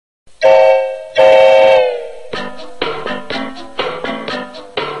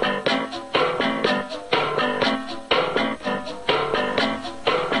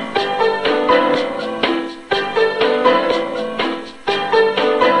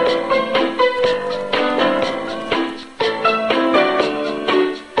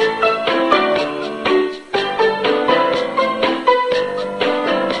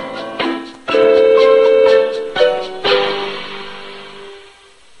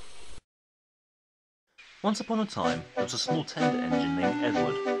Once upon a time, there was a small tender engine named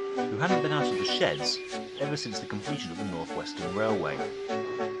Edward, who hadn't been out of the sheds ever since the completion of the North Western Railway.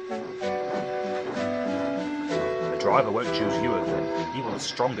 The driver won't choose you again, he wants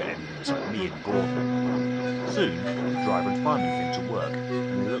stronger engines like me and Gordon. Soon, the driver and fireman came to work,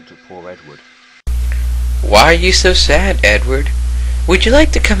 and they looked at poor Edward. Why are you so sad, Edward? Would you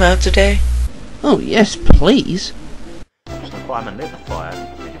like to come out today? Oh yes, please. So the fireman lit the fire,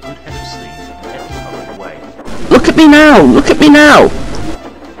 made a good head of steam, and Edward hurried away. Look at me now! Look at me now!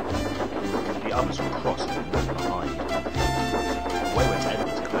 The others were cross and left behind. Away went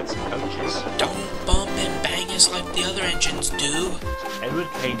Edward to collect some coaches. Don't bump and bang us like the other engines do. Edward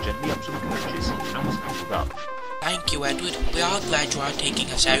came gently up to the coaches and was coupled up. Thank you, Edward. We are glad you are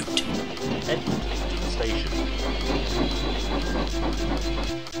taking us out. Edward to the station.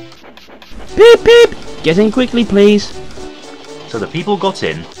 Beep beep! Get in quickly, please. So the people got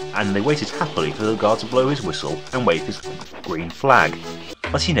in, and they waited happily for the guard to blow his whistle and wave his green flag.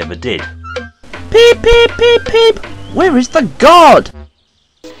 But he never did. Beep beep beep beep! Where is the guard?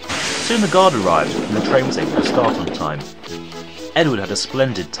 Soon the guard arrived, and the train was able to start on time. Edward had a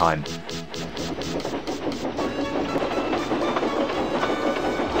splendid time.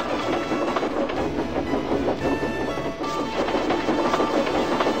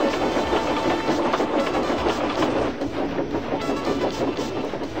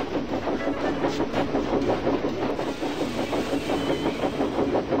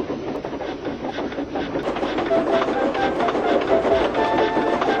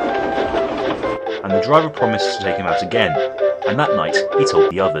 And the driver promised to take him out again, and that night he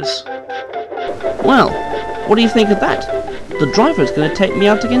told the others. Well, what do you think of that? The driver is going to take me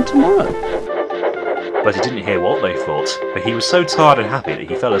out again tomorrow. But he didn't hear what they thought, for he was so tired and happy that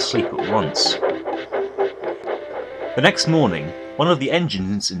he fell asleep at once. The next morning, one of the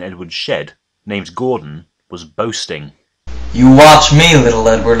engines in Edward's shed, named Gordon, was boasting. You watch me, little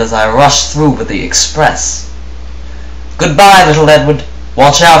Edward, as I rush through with the express. Goodbye, little Edward.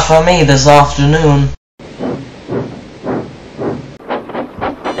 Watch out for me this afternoon.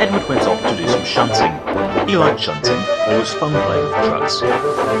 Edward went off to do some shunting. He liked shunting, and it was fun playing with trucks. He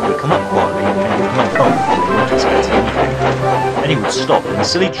would come up quietly and give them a bump when they weren't expecting anything. Then he would stop and the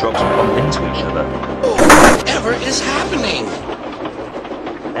silly trucks would bump into each other. Whatever is happening?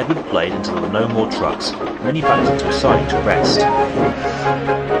 Edward played until there were no more trucks, and then he backed into a siding to rest.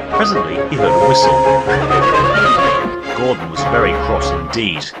 Presently he heard a whistle. Gordon was very cross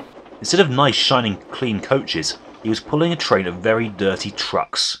indeed. Instead of nice, shining, clean coaches, he was pulling a train of very dirty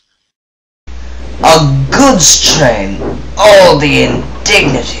trucks. A goods train! All the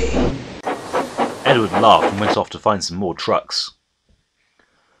indignity! Edward laughed and went off to find some more trucks.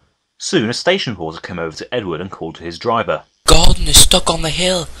 Soon a station porter came over to Edward and called to his driver. Gordon is stuck on the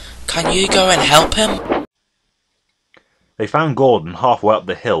hill. Can you go and help him? They found Gordon halfway up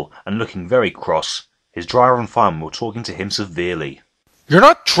the hill and looking very cross. His driver and fireman were talking to him severely. You're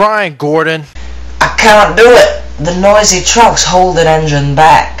not trying, Gordon. I can't do it! The noisy trucks hold an engine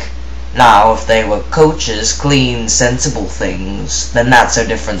back. Now, if they were coaches, clean, sensible things, then that's a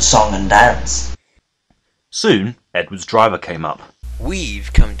different song and dance. Soon, Edward's driver came up.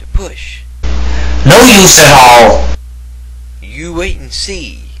 We've come to push. No use at all! You wait and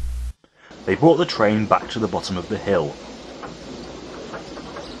see. They brought the train back to the bottom of the hill.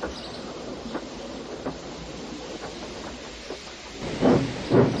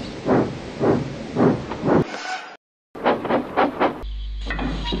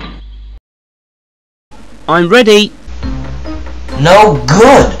 I'm ready. No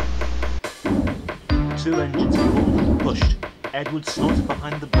good! Two engines pulled, pushed. Edward snorted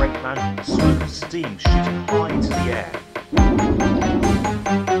behind the brakeman, and smoke of steam shooting high into the air.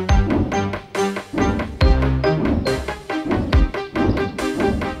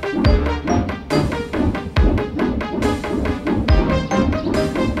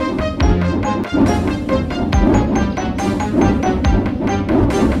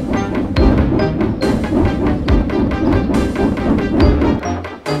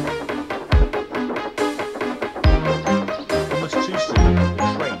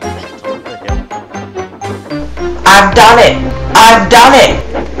 I've done it! I've done it!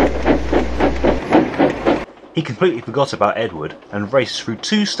 He completely forgot about Edward and raced through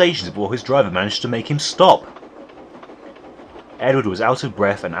 2 stations before his driver managed to make him stop. Edward was out of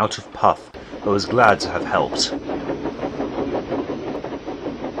breath and out of puff, but was glad to have helped.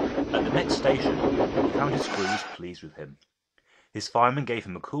 At the next station, he found his crew was pleased with him. His fireman gave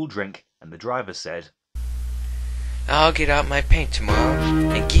him a cool drink, and the driver said, I'll get out my paint tomorrow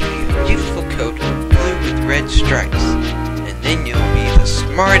and give you a beautiful coat of blue with red stripes, and then you'll be the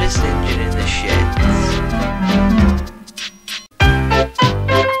smartest engine in the shed.